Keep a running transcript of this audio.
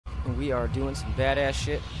We are doing some badass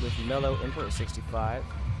shit with Mellow Emperor 65.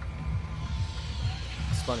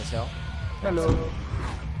 It's fun as hell. Hello.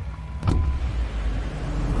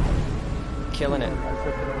 Killing it.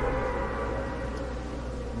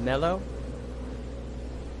 Mellow?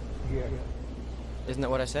 Yeah. Isn't that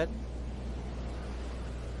what I said?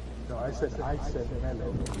 No, I said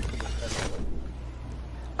mellow.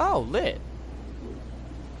 Oh, lit.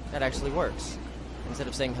 That actually works. Instead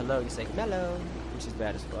of saying hello, you say mellow, which is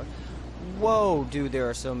bad as fuck. Whoa, dude, there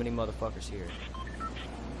are so many motherfuckers here.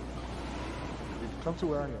 Come to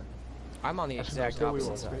where I am. I'm on the exact Stay opposite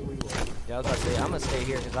where side. you are. Yeah, I was about to say, I'm gonna stay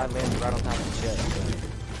here because I landed right on top of the chest.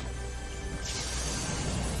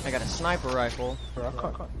 I got a sniper rifle Bro, I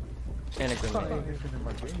can't and a find grenade. anything in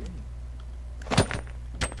my game.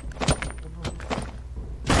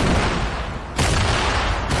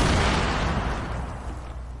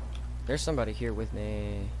 There's somebody here with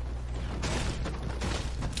me.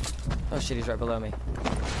 Oh shit, he's right below me.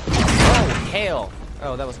 Oh, hell!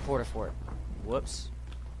 Oh, that was a porta fort. Whoops.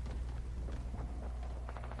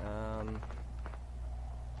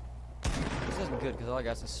 This isn't good because all I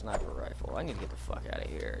got is a sniper rifle. I need to get the fuck out of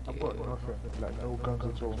here, I've dude. got nothing, like no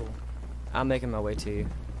guns at all. I'm making my way to you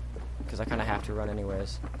because I kind of have to run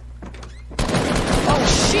anyways. Oh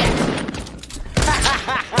shit!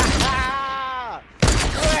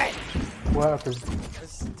 What happened?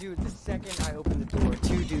 Dude, the second I opened the door,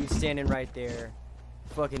 two dudes standing right there,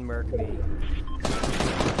 fucking murk me.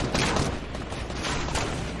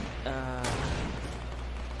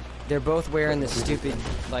 They're both wearing the stupid,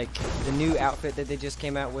 like, the new outfit that they just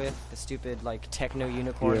came out with, the stupid, like, techno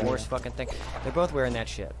unicorn horse fucking thing. They're both wearing that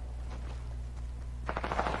shit.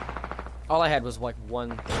 All I had was, like,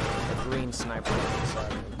 one a green sniper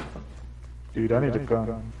inside. Dude, I need a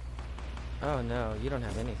gun. Oh no, you don't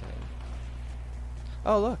have anything.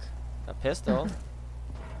 Oh look, a pistol.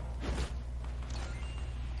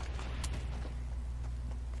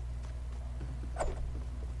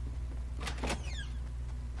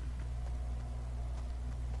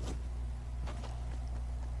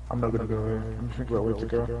 I'm not gonna go here. I'm thinking about where to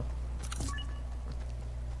go.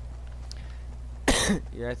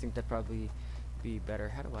 Yeah, I think that'd probably be better.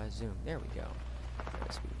 How do I zoom? There we go. I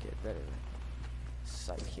guess we get better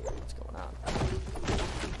sight here. What's going on?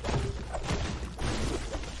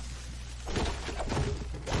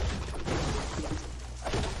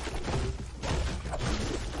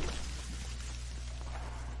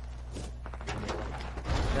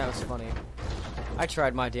 That was funny. I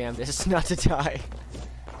tried my damnedest not to die.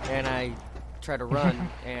 And I tried to run,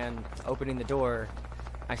 and opening the door,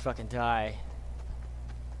 I fucking die.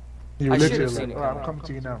 You I should literally have seen like, it oh, I'm coming. coming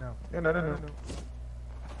to you now. Yeah, no.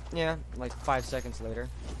 Yeah, like 5 seconds later.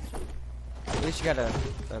 At least you got a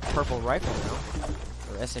purple rifle now.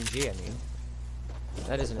 Or SMG, I mean.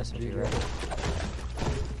 That is an SMG, right?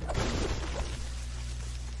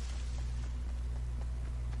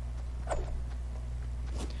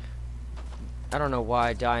 I don't know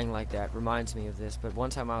why dying like that reminds me of this, but one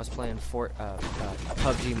time I was playing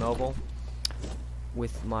PUBG Mobile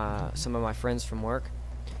with some of my friends from work,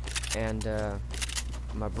 and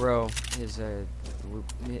my bro,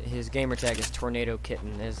 his gamer tag is Tornado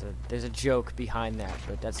Kitten. There's a joke behind that,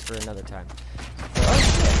 but that's for another time. Oh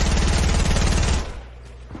shit!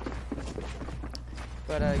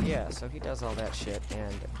 But yeah, so he does all that shit,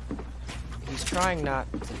 and he's trying not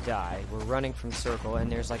to die. We're running from circle,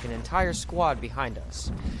 and there's like an entire squad behind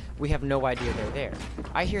us. We have no idea they're there.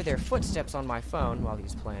 I hear their footsteps on my phone while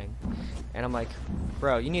he's playing, and I'm like,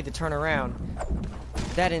 bro, you need to turn around.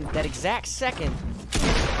 That exact second,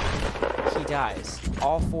 he dies.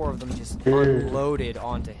 All 4 of them just unloaded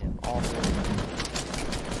onto him. All 4 of them.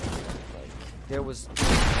 Like, there was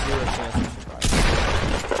 0 chance of survival.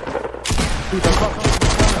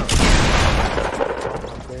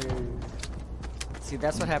 See,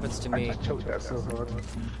 that's what happens to me. I choked that so hard.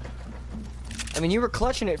 I mean, you were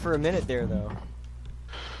clutching it for a minute there, though.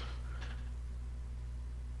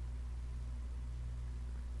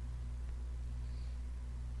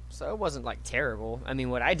 So it wasn't, like, terrible. I mean,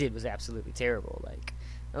 what I did was absolutely terrible. Like,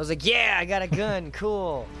 I was like, yeah, I got a gun,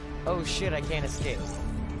 cool. Oh, shit, I can't escape.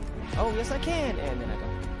 Oh, yes, I can. And then I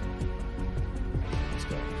don't. Let's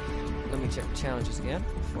go. Let me check the challenges again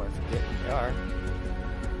before I forget what they are.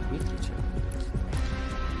 Weekly challenges.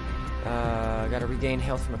 Gotta regain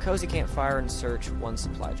health from a cozy campfire and search 1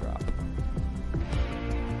 supply drop.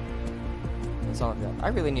 That's all I've got. I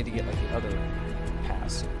really need to get, like, the other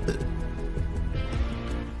pass.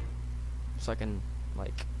 So I can,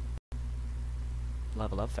 like,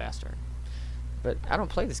 level up faster. But I don't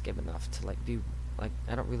play this game enough to, like, be, like,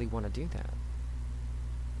 I don't really want to do that.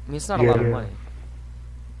 I mean, it's not a lot of money.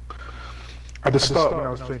 At the start when I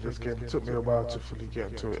was playing this game, it took me a while to fully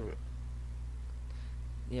get into it.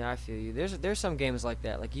 Yeah, I feel you. There's some games like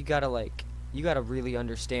that. Like you gotta really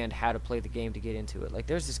understand how to play the game to get into it. Like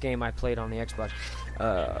there's this game I played on the Xbox,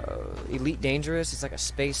 Elite Dangerous. It's like a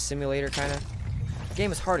space simulator kind of. The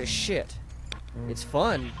game is hard as shit. It's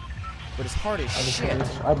fun, but it's hard as shit.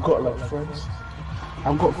 I've got like friends.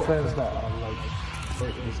 I've got friends that are like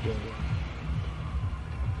great at this game.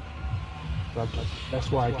 Like,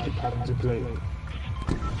 that's why I keep having to play it.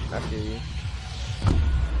 I feel you.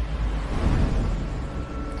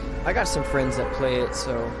 I got some friends that play it,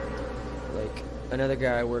 so like another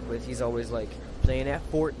guy I work with, he's always like playing at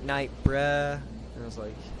Fortnight, bruh. And I was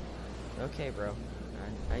like, okay, bro,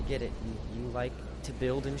 I get it. You like to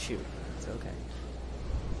build and shoot. It's okay.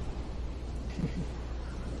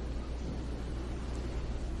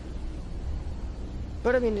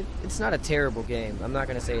 But I mean, it's not a terrible game. I'm not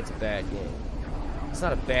gonna say it's a bad game. It's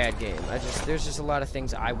not a bad game. There's just a lot of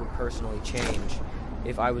things I would personally change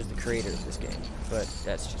if I was the creator of this game. But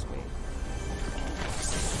that's just me.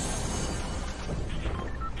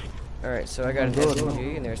 Alright, so I got an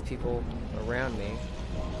SMG and there's people around me.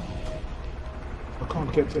 I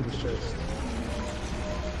can't get to the chest.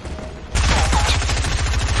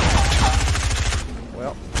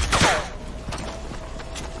 Well.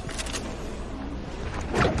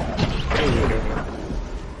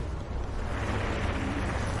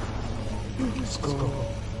 Let's go.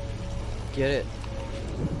 Get it.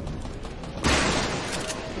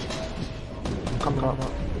 I'm coming up.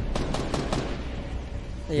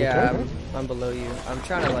 Yeah, I'm below you. I'm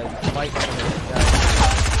trying to like fight some of these guys.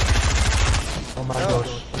 Oh my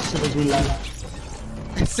gosh. As soon as we land.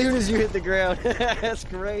 As soon as you hit the ground. That's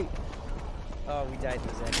great. Oh, we died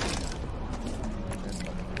exactly.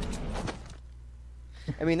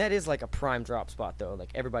 I mean, that is like a prime drop spot though.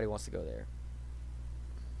 Like everybody wants to go there.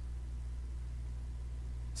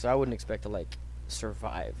 So I wouldn't expect to like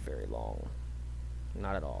survive very long.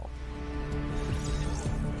 Not at all.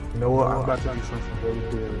 You know what? I'm about to do something very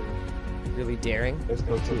daring. Really daring? Let's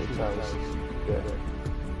go to the towers. Yeah.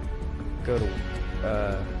 Go to,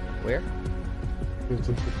 where?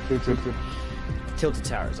 Tilted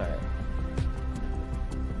Towers, alright.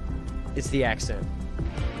 It's the accent.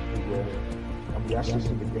 Yeah. I'm actually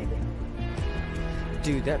in the game.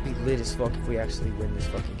 Dude, that'd be lit as fuck if we actually win this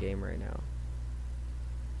fucking game right now.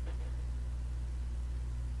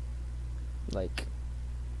 Like,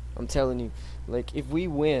 I'm telling you, like, if we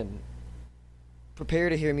win, prepare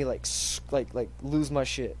to hear me, like lose my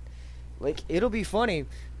shit. Like, it'll be funny,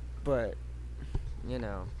 but, you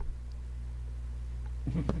know.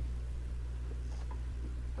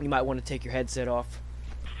 You might want to take your headset off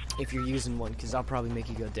if you're using one, because I'll probably make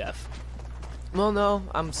you go deaf. Well, no,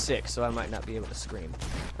 I'm sick, so I might not be able to scream.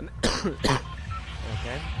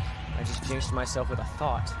 Okay, I just jinxed myself with a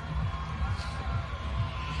thought.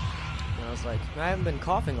 And I was like, I haven't been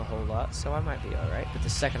coughing a whole lot, so I might be alright. But the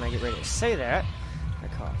second I get ready to say that, I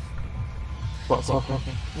cough. What's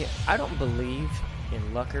coughing? Yeah, I don't believe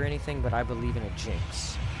in luck or anything, but I believe in a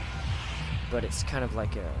jinx. But it's kind of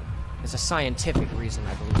like it's a scientific reason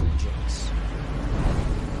I believe in a jinx.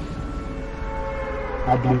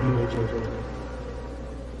 I believe in deja vu.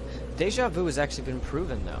 Deja vu has actually been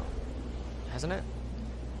proven, though, hasn't it?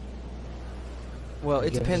 Well,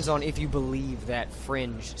 it depends on if you believe that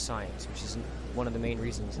fringe science, which is one of the main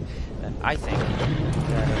reasons that I think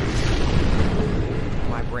that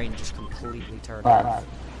my brain just completely turned off. Alright,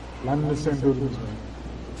 land in the same building as me.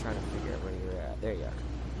 I'm trying to figure out where you're at. There you are.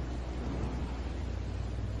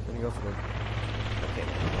 Let me go for the...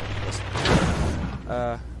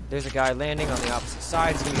 Okay. There's a guy landing on the opposite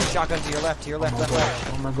side. He's gonna get a shotgun to your left,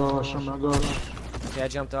 left. Oh my gosh, oh my gosh. Okay, I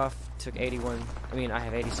jumped off, took 81. I mean, I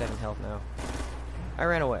have 87 health now. I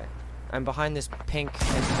ran away. I'm behind this pink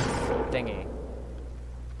thingy.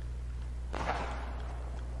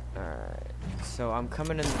 Alright, so I'm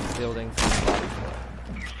coming in the building from the bottom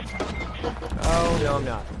floor. Oh, no, I'm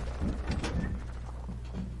not.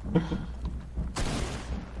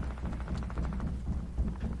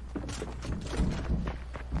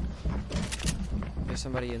 There's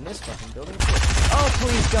somebody in this fucking building. Oh,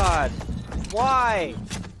 please, God! Why?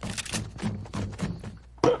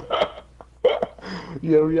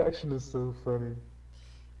 Your reaction is so funny.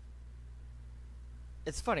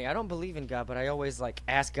 It's funny, I don't believe in God, but I always, like,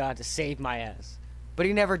 ask God to save my ass. But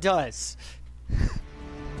he never does. Or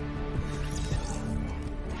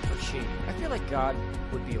she. I feel like God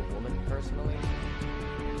would be a woman, personally.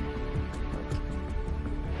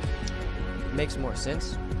 It makes more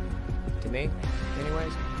sense. To me,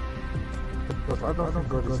 anyways. But I don't think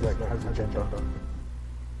God is like, has a gender.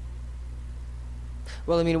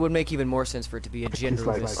 Well, I mean, it would make even more sense for it to be a He's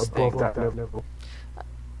genderless like above thing. that level.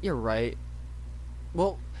 You're right.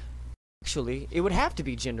 Well, actually, it would have to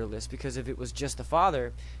be genderless, because if it was just the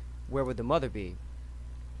father, where would the mother be?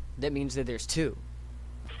 That means that there's two.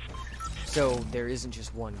 So there isn't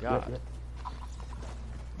just one God. Yep.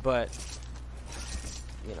 But,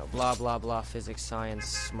 you know, blah, blah, blah, physics, science,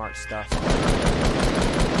 smart stuff.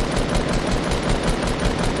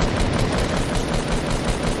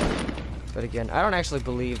 But again, I don't actually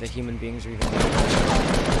believe that human beings are even real.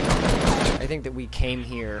 I think that we came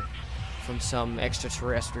here from some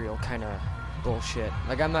extraterrestrial kind of bullshit.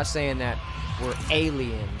 Like, I'm not saying that we're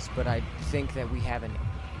aliens, but I think that we have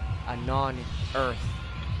a non-Earth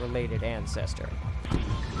related ancestor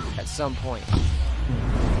at some point.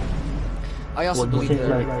 I also believe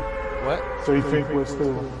that... What? So you think we're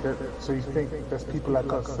still... So you think there's people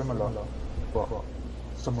like us similar, but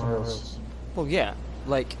somewhere else? Well, yeah.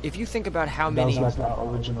 Like, if you think about how That many... was like our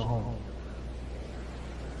original home.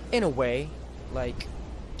 In a way, like...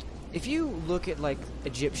 If you look at, like,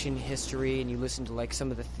 Egyptian history and you listen to, like, some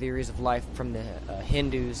of the theories of life from the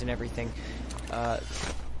Hindus and everything,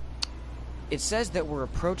 it says that we're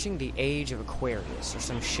approaching the age of Aquarius or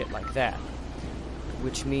some shit like that.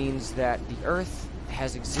 Which means that the Earth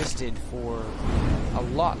has existed for a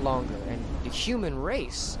lot longer, and the human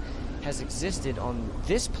race has existed on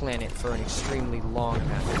this planet for an extremely long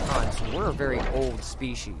amount of time. So we're a very old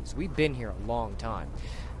species. We've been here a long time.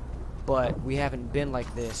 But we haven't been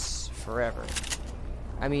like this forever.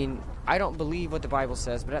 I mean, I don't believe what the Bible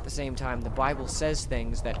says, but at the same time, the Bible says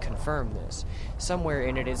things that confirm this. Somewhere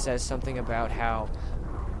in it, it says something about how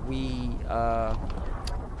we,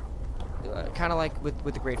 kind of like with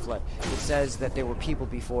the Great Flood. It says that there were people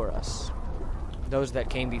before us. Those that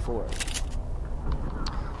came before us.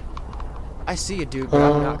 I see a dude, but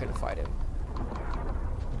I'm not gonna fight him.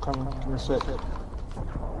 Come on, give me a sec.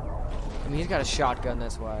 I mean, he's got a shotgun,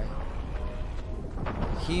 that's why.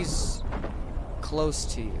 He's close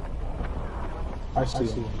to you. I see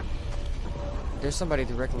you. There's somebody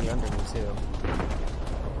directly under me, too.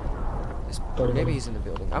 Maybe he's in the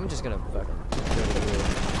building. I'm just gonna fucking go to the building.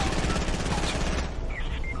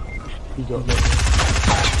 You got me.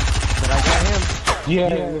 But I got him.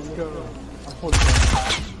 Yeah, let's go. I'm holding on.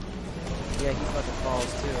 Yeah, he fucking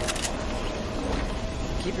falls, too.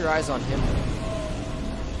 Keep your eyes on him.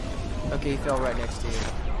 Okay, he fell right next to you.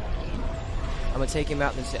 I'm gonna take him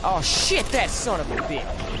out and say, oh shit, that son of a bitch!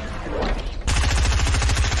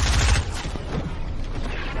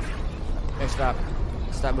 Hey, stop.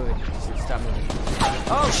 Stop moving. Just stop moving.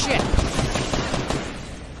 Oh shit!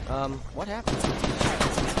 What happened?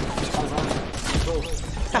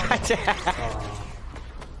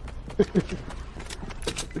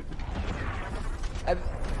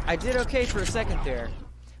 I did okay for a second there,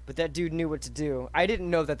 but that dude knew what to do. I didn't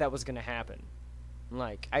know that that was gonna happen.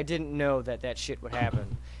 Like, I didn't know that that shit would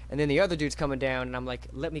happen. And then the other dude's coming down, and I'm like,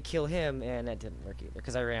 let me kill him, and that didn't work either,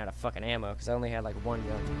 because I ran out of fucking ammo, because I only had, like, one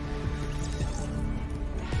gun.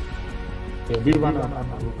 Yeah, we run out of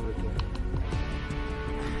ammo.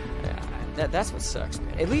 That's what sucks,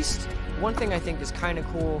 man. At least, one thing I think is kind of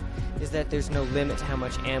cool is that there's no limit to how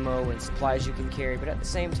much ammo and supplies you can carry, but at the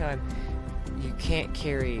same time, you can't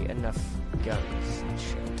carry enough guns and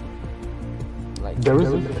shit. Like, There is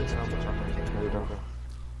a limit to how much ammo you can carry, though.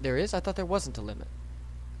 there is? I thought there wasn't a limit.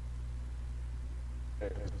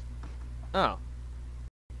 Oh.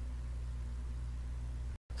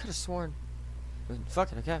 Could have sworn.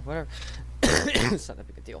 Fuck it, okay, whatever. It's not that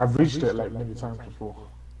big a deal. I've reached it like many times before.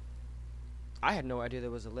 I had no idea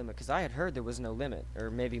there was a limit, because I had heard there was no limit.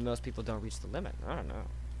 Or maybe most people don't reach the limit. I don't know.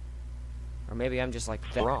 Or maybe I'm just, like,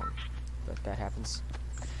 wrong. But that happens.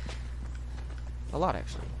 A lot,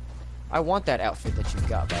 actually. I want that outfit that you've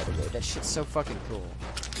got, by the way. That shit's so fucking cool.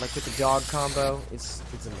 Like, with the dog combo, it's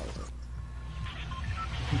amazing.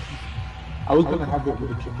 I was gonna have it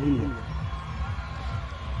with a chameleon.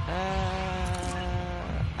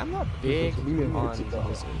 I'm not big chameleon on hits it though.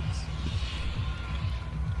 lizards.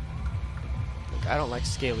 Like, I don't like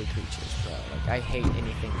scaly creatures, bro. Like, I hate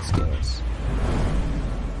anything with scales.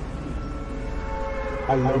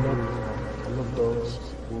 I love dogs,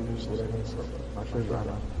 wolves, whatever. So my favorite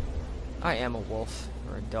animal. I am a wolf,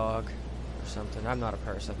 or a dog, or something. I'm not a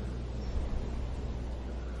person.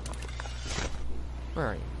 Where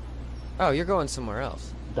are you? Oh, you're going somewhere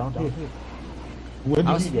else. Down here. Where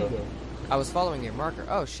did you go? I was following your marker.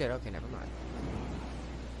 Oh shit, okay, never mind.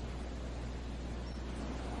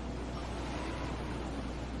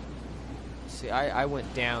 See, I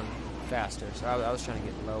went down faster, so I was trying to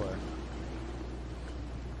get lower.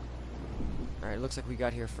 Alright, looks like we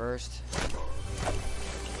got here first.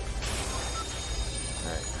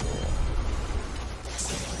 Alright, cool.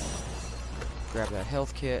 Grab that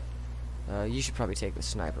health kit. You should probably take the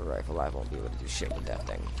sniper rifle. I won't be able to do shit with that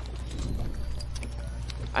thing.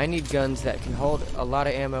 I need guns that can hold a lot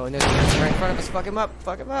of ammo, and there's guns right in front of us. Fuck him up!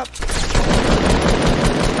 Fuck him up!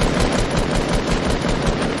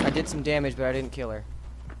 I did some damage, but I didn't kill her.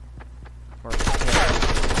 Or kill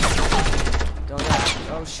her. Don't die.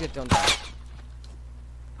 Oh shit, don't die.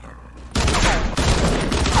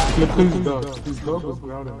 Look who's dog. His dog was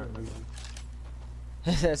growling at me.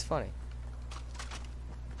 That's funny.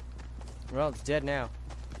 Well, it's dead now.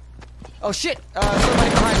 Oh shit! Somebody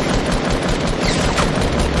behind me!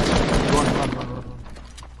 Run.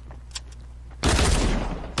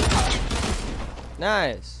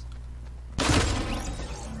 Nice!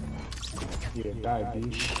 Yeah, die,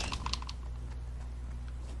 bitch.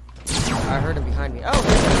 I heard him behind me. Oh!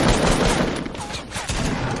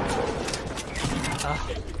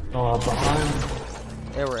 Oh, behind.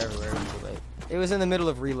 They were everywhere. It was too late. It was in the middle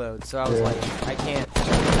of reload, so I was like, I can't.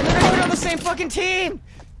 And then I went on the same fucking team!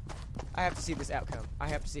 I have to see this outcome. I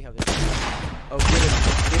have to see how this goes. Oh, get him.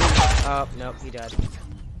 Get him. Oh, nope, he died.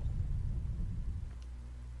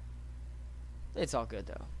 It's all good,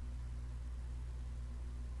 though.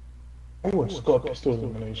 Oh, it's got pistol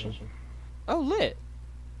elimination. Oh, lit.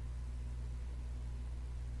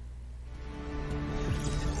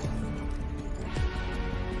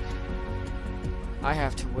 I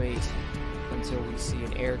have to wait until we see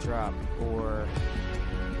an airdrop or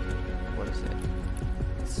what is it?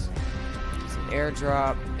 It's an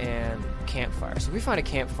airdrop and campfire. So if we find a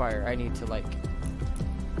campfire, I need to like be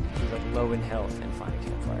like low in health and find a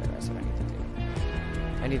campfire. That's what I need to do.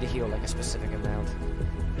 I need to heal like a specific amount.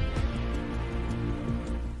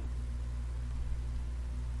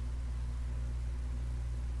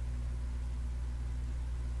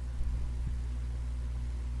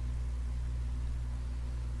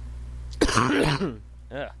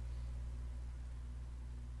 Ugh.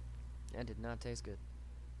 That did not taste good.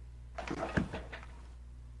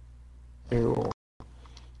 Ew.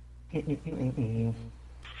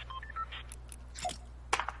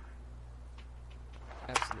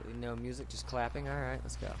 Absolutely no music, just clapping. Alright,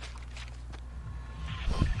 let's go.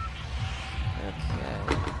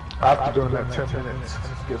 Okay. After doing that 10 minutes,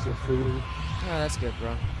 let's get some food. Oh, that's good,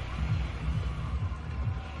 bro.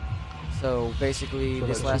 So basically, So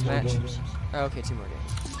this like last 2 more match. games. Oh, okay, 2 more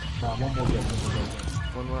games. Nah, 1 more game.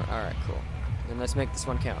 One more. All right, cool. Then let's make this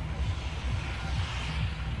one count.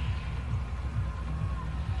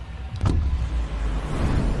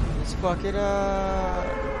 Let's fuck it up.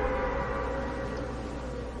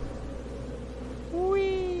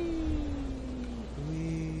 Wee.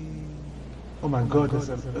 Wee. Oh my god, look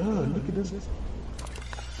at this.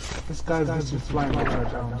 This guy's just flying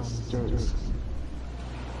upside down. This is serious.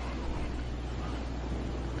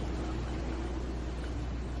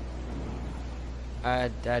 I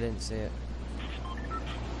didn't see it.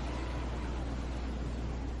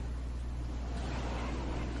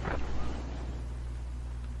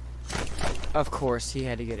 Of course, he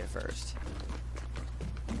had to get it first.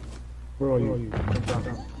 Where are you?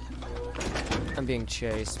 I'm being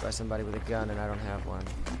chased by somebody with a gun and I don't have one.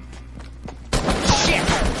 Shit!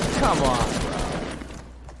 Come on, bro.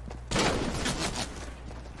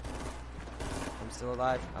 I'm still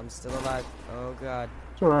alive. I'm still alive. Oh god.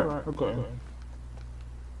 It's alright, I've got him.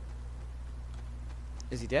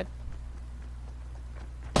 Is he dead?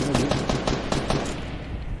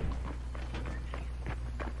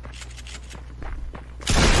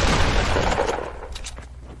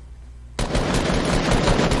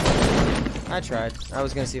 I tried. I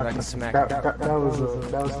was gonna see if I could smack him. That was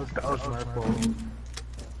my fault.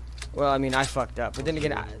 Well, I mean, I fucked up. But then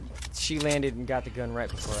again, she landed and got the gun right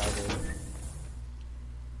before I did.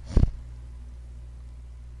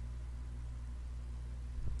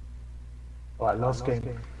 Alright, last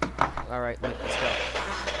game. Alright, let's go.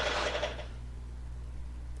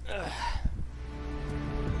 Ugh.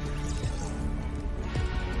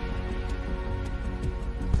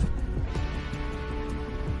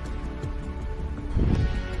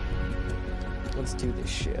 Let's do this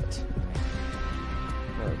shit.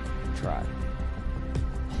 Or try.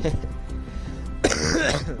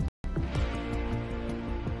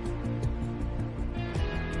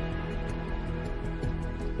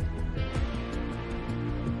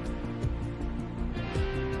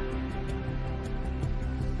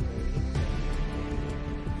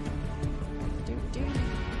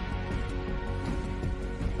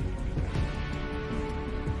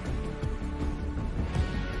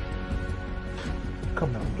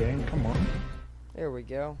 Come on, gang, come on. There we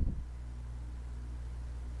go.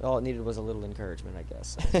 All it needed was a little encouragement, I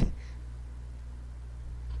guess.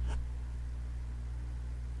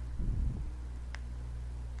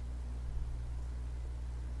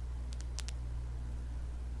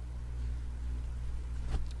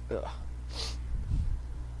 Ugh.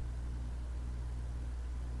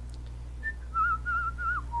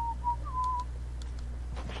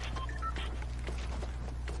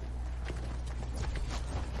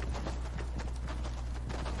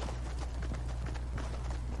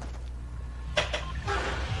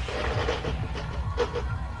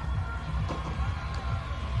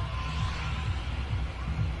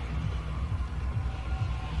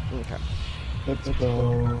 Okay. Let's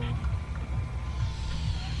go.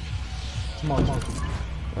 Come on.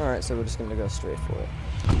 Alright, so we're just gonna go straight for it.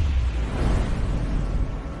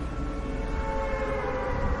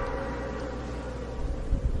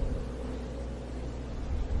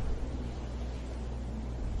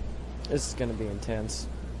 This is gonna be intense.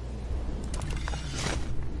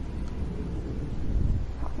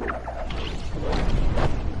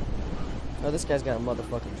 Oh, this guy's got a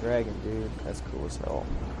motherfucking dragon, dude. That's cool as hell.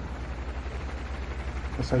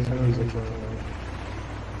 That's how you know he's a troll.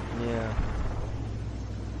 Yeah.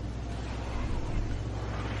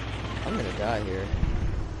 I'm gonna die here.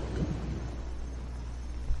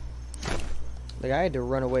 Like, I had to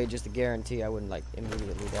run away just to guarantee I wouldn't, like,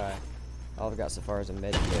 immediately die. All I've got so far is a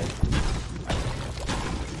med kit.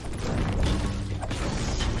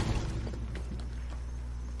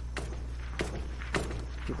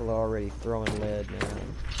 People are already throwing lead,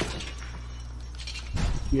 man.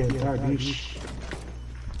 Yeah, dude.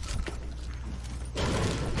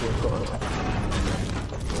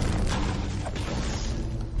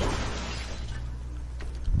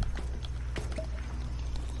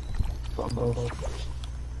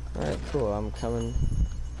 Alright, cool. I'm coming.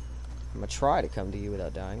 I'm gonna try to come to you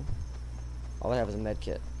without dying. All I have is a med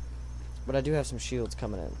kit. But I do have some shields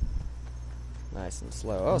coming in. Nice and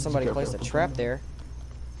slow. Oh, somebody placed a trap there.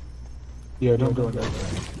 Yeah, don't go in there.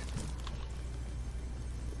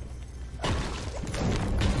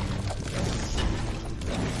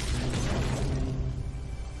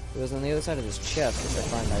 It was on the other side of this chest, which I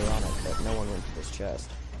find ironic that no one went to this chest.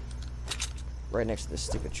 Right next to this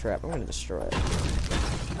stupid trap. I'm gonna destroy it.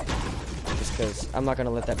 Just because I'm not gonna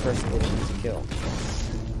let that person get an easy kill.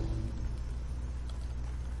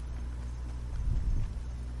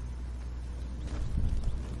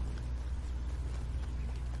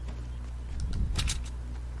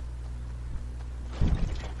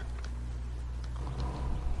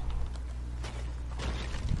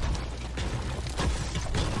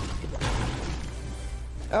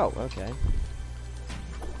 Oh, okay.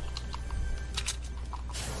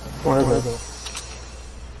 Whatever.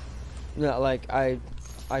 No, like I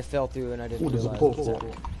fell through and I didn't There's a realize. pole.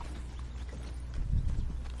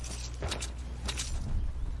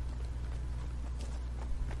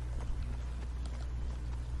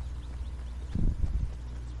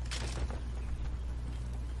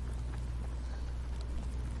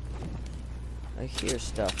 I hear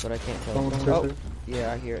stuff, but I can't tell. Someone Oh, here.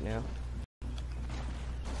 yeah, I hear it now.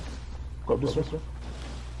 Go up this way.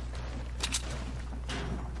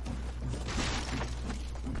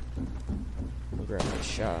 I'll grab my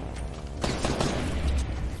shot.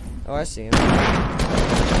 Oh, I see him.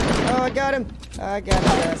 Oh, I got him! I got him,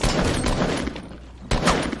 guys.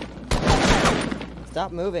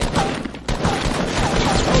 Stop moving.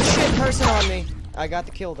 Oh shit, person on me! I got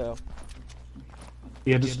the kill though.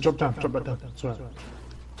 Yeah, just drop down. That's right.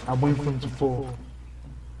 I'm waiting for him to fall.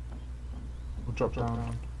 We'll drop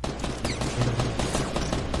down.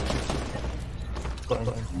 Got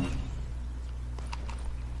him.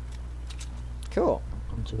 Cool.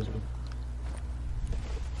 Come to his way.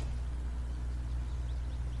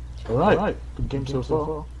 Alright, good game so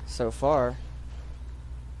far. So far.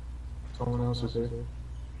 Someone else is here.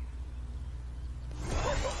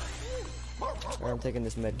 Alright, I'm taking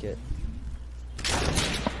this med kit.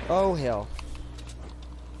 Oh hell.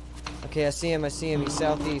 Okay, I see him, he's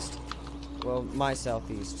southeast. Well, my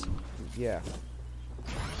southeast. Yeah.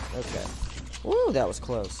 Okay. Woo, that was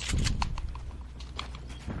close.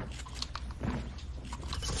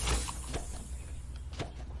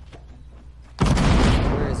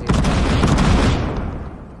 Where is he?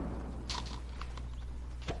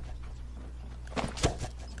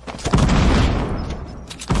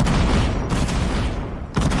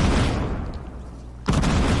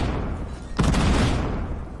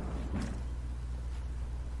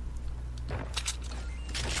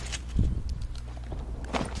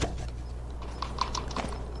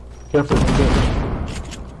 Careful,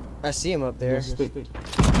 I see him up there.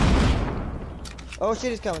 Oh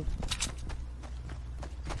shit, he's coming.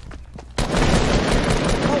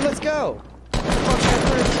 Oh, let's go! Fuck that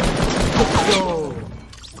person. Let's go!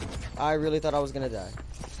 I really thought I was gonna die.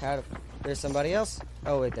 There's somebody else?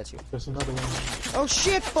 Oh wait, that's you. There's another one. Oh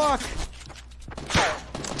shit, fuck!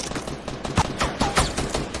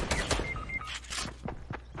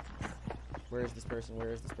 Where is this person?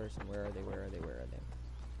 Where is this person? Where are they? Where are they? Where are they?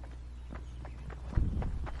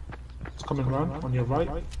 It's coming around on your right.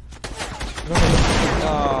 No.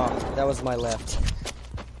 Oh, that was my left.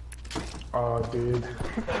 Oh, dude.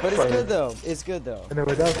 But it's good though. It's good though.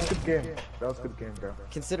 Anyway, that was a good game. That was a good game, bro.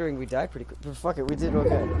 Considering we died pretty quick. But fuck it, we did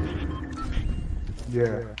okay.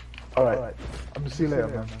 Yeah. Alright. I'm gonna see you later,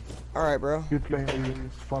 man. Alright, bro. Good playing with you.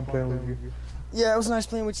 It's fun playing with you. Yeah, it was nice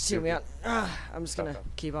playing with you too, man. I'm just gonna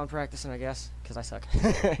keep on practicing, I guess, because I suck.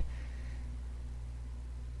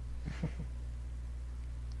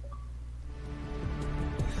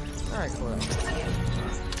 Alright, cool.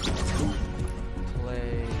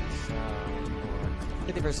 Play some more.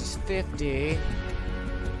 50 versus 50.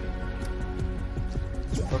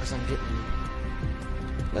 Focus on getting.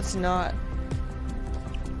 Let's not.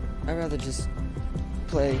 I'd rather just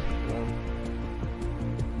play.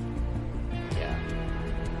 Yeah.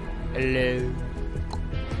 Hello.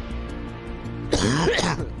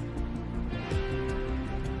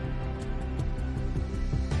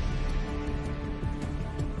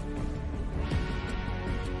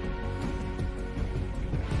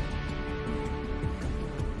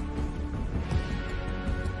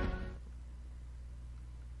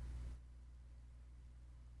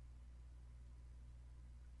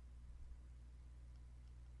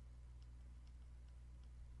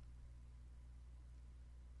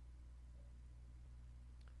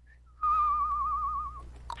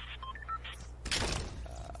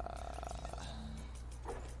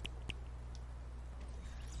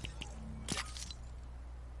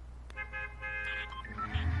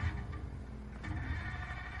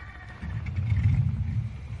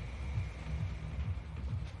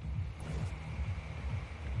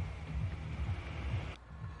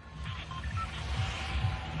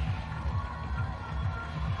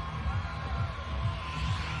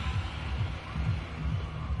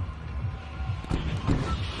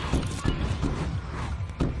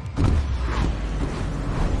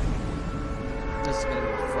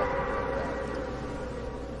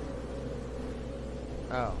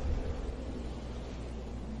 Oh.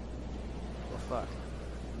 Well, fuck.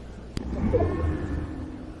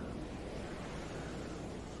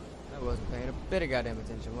 I wasn't paying a bit of goddamn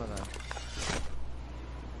attention, was I?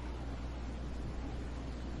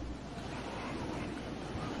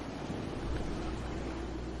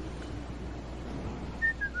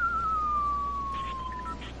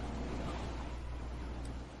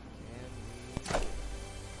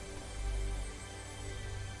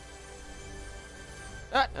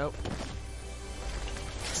 Ah, nope.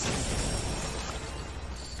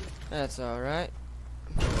 That's alright.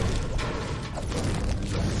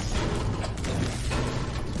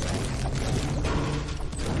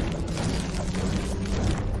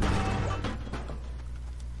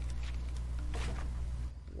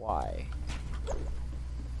 Why?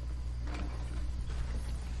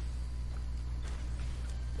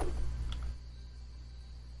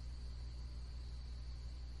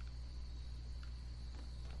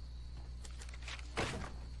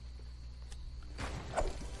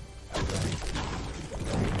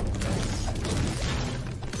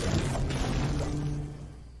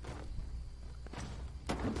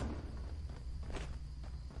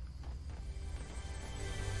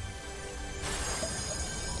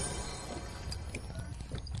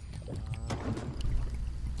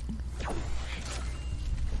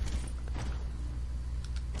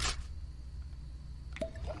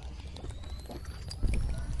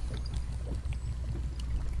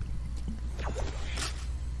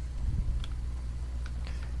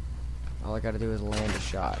 All I gotta do is land a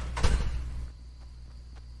shot.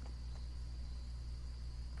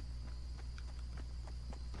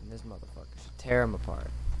 And this motherfucker should tear him apart.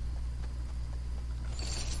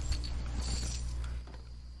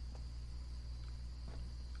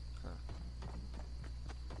 Huh.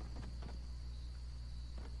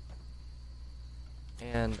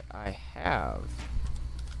 And I have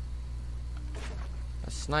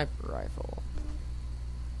a sniper rifle.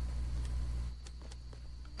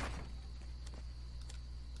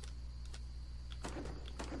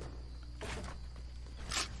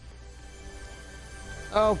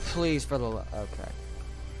 Oh, please, for the love. Okay.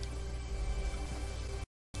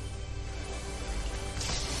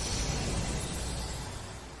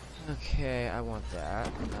 Okay, I want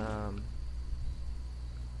that.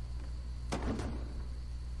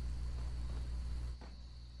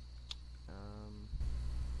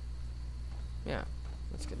 Yeah,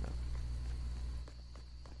 that's good enough.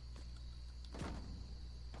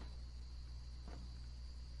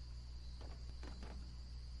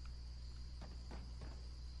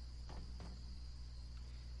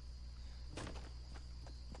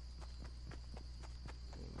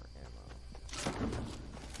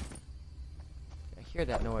 heard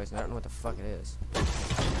that noise and I don't know what the fuck it is.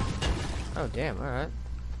 Oh, damn, alright.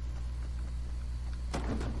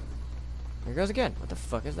 Here goes again. What the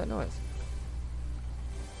fuck is that noise?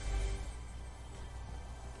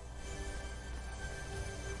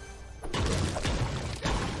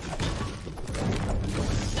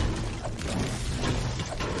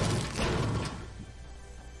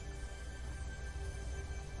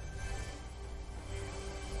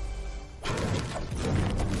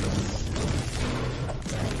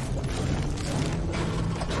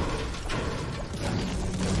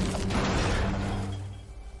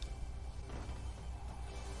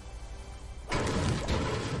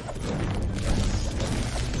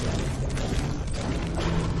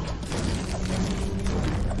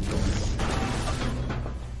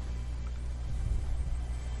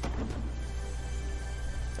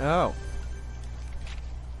 Oh.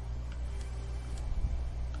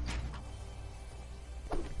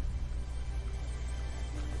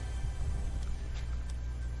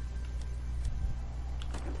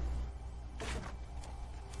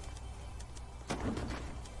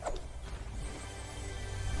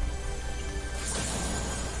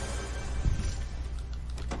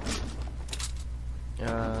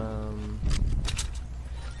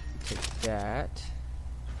 Take that.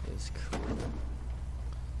 Is cool.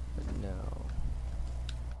 But no.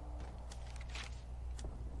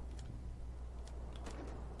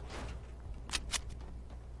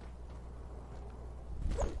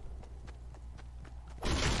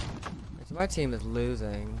 So my team is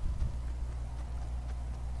losing.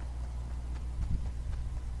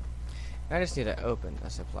 I just need to open a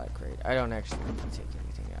supply crate. I don't actually need to take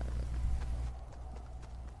anything out of it.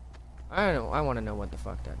 I don't know. I want to know what the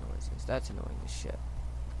fuck that noise is. That's annoying as shit.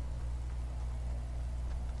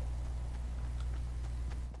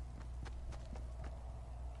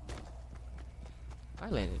 I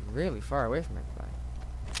landed really far away from everybody.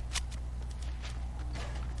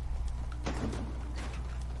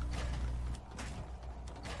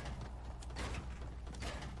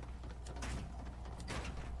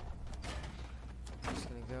 Just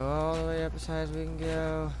gonna go all the way up as high as we can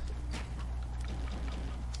go.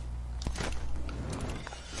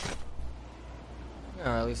 Or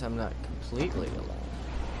at least I'm not completely alone.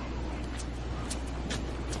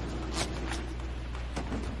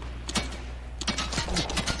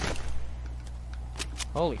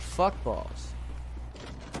 Holy fuck balls.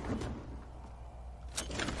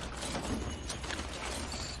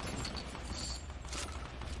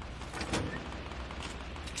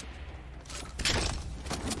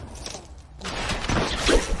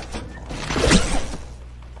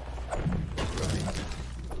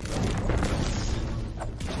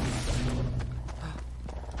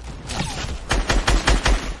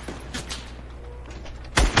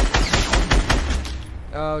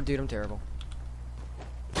 Oh, dude, I'm terrible.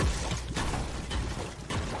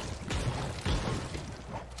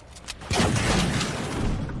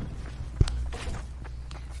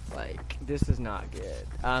 Like, this is not good.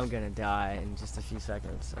 I'm gonna die in just a few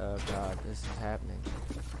seconds. Oh god, this is happening.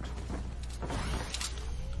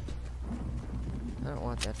 I don't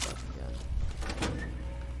want that fucking gun.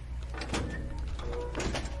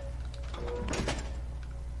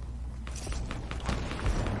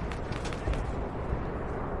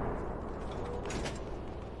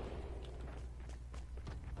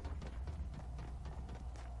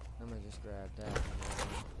 I'm gonna just grab that.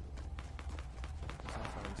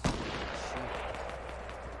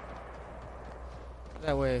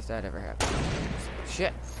 That way, if that ever happens.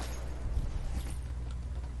 Shit.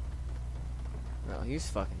 Well, he's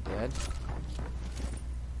fucking dead.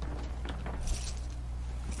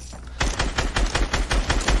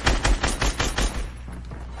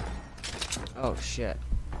 Oh shit.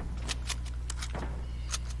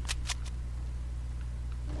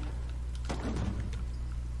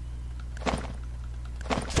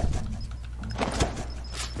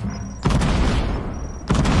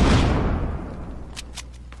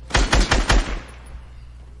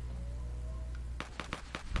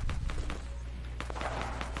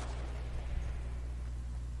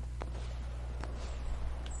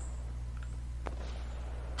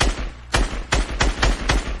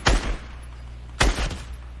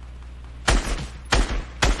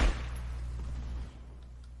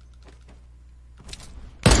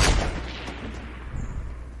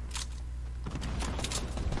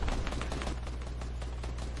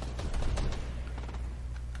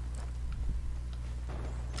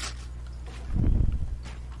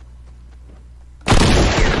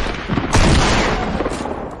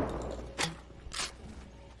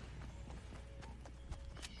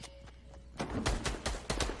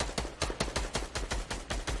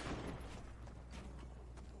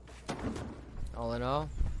 all in all,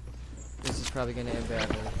 this is probably gonna end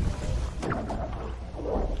badly.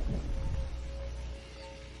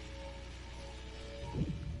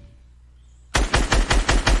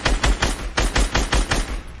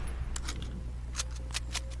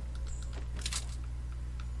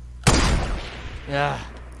 Yeah.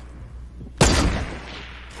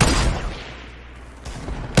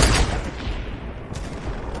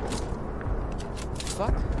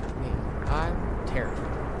 Fuck me. I'm terrible.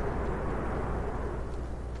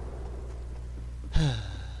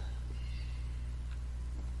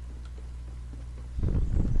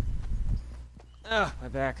 Ugh, my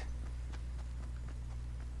back.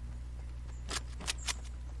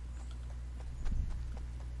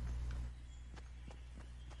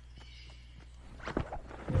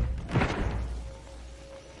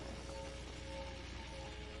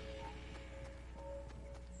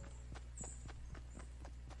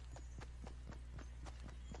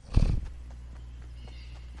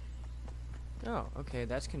 Oh, okay,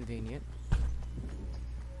 that's convenient.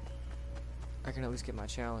 I can at least get my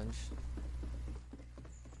challenge.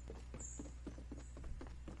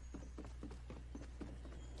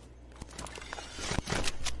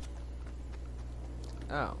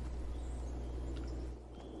 Oh.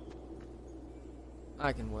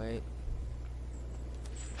 I can wait.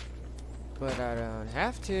 But I don't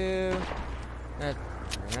have to. Ran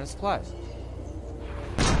out of supplies.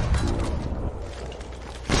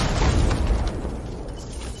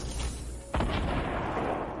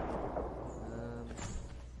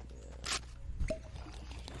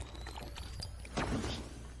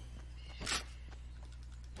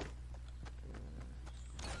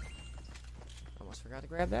 Almost forgot to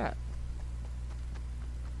grab that.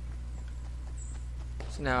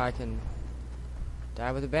 So now I can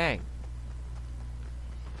die with a bang.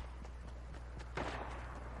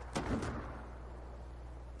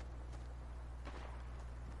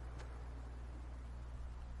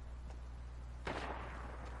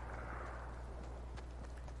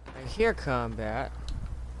 I hear combat.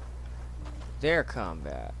 Their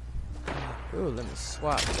combat. Ooh, let me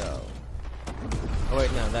swap though. Oh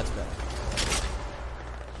wait, no, that's better.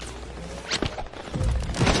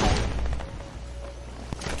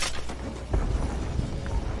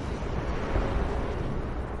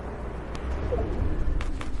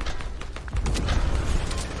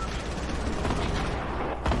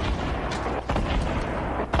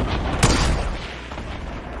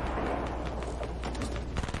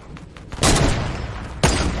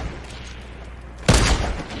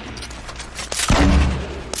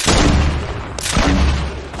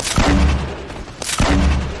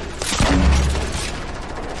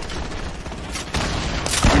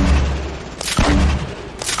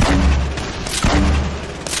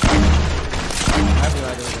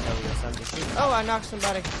 Oh, I knocked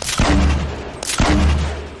somebody.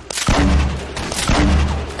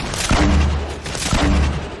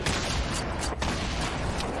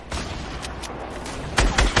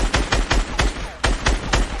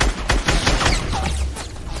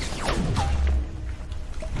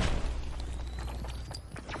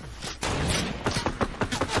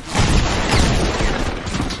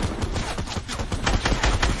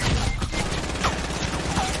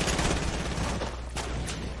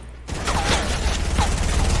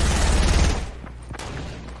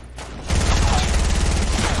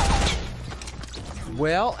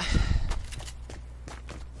 Well,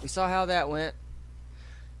 we saw how that went.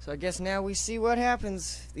 So I guess now we see what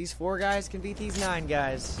happens. These 4 guys can beat these 9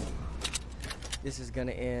 guys. This is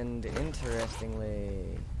gonna end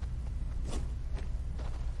interestingly.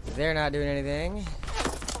 They're not doing anything.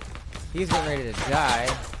 He's getting ready to die.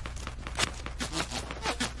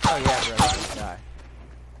 Oh yeah, bro, he's gonna die.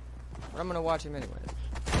 But I'm gonna watch him anyways.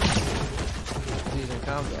 He's in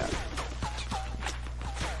combat.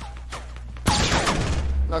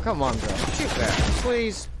 Oh, come on, bro. Shoot back,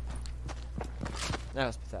 please. That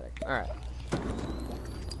was pathetic. Alright.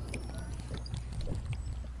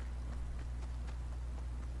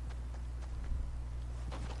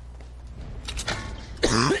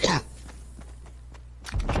 Turn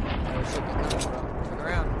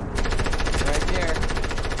around. Right there.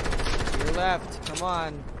 To your left. Come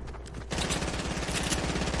on.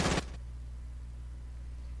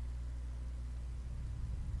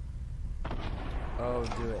 Oh,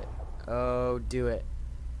 do it. Oh, do it.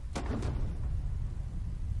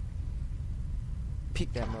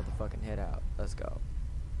 Peek that motherfucking head out. Let's go.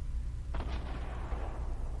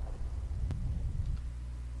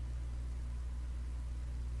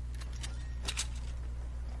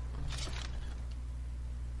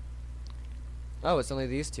 Oh, it's only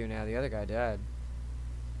these 2 now. The other guy died.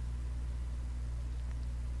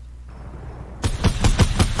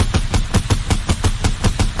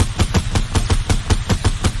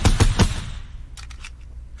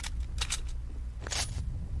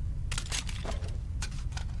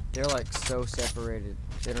 They're like so separated.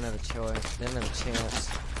 They don't have a choice. They don't have a chance.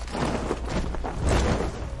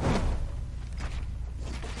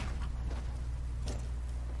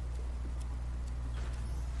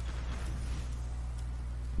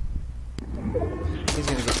 He's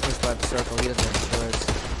gonna get pushed by the circle. He doesn't have a choice.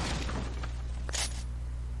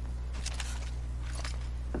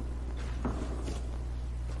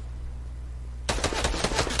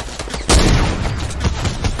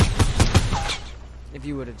 If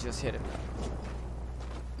you would have just hit him.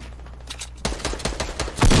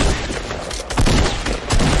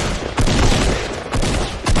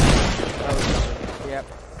 Oh, yep.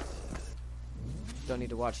 Don't need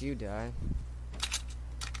to watch you die.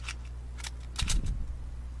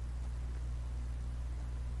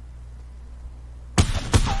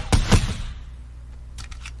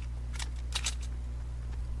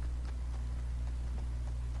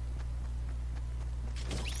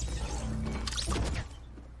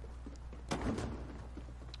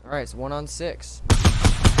 Alright, it's 1 on 6.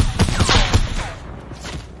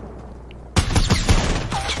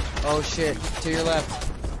 Oh shit, to your left.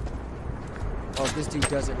 Oh, this dude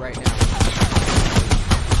does it right now.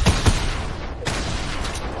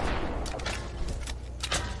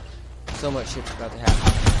 So much shit's about to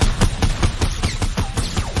happen.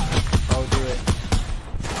 Oh, do it.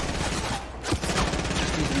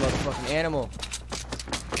 He's a motherfucking animal.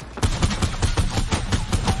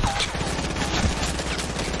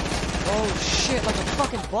 Oh shit, like a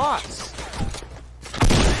fucking boss.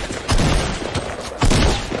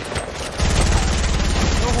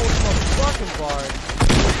 No holds fucking barred.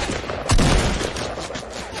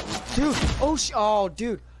 Dude, oh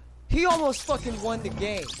dude. He almost fucking won the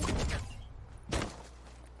game.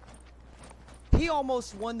 He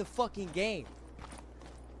almost won the fucking game.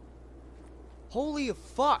 Holy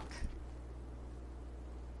fuck.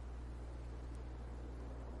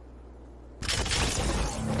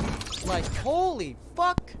 Like, holy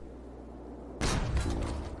fuck!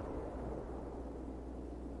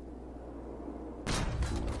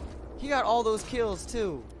 He got all those kills,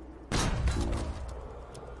 too.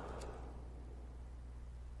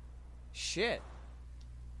 Shit.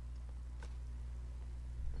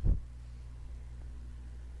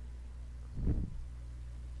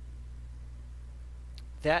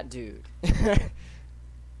 That dude.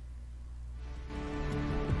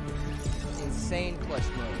 Insane clutch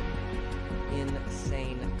mode.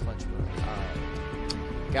 Insane clutch mode.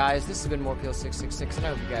 Alright. Guys, this has been MorePeel666, and I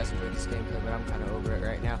hope you guys enjoyed this gameplay, but I'm kind of over it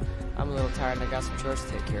right now. I'm a little tired, and I got some chores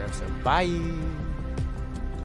to take care of, so bye!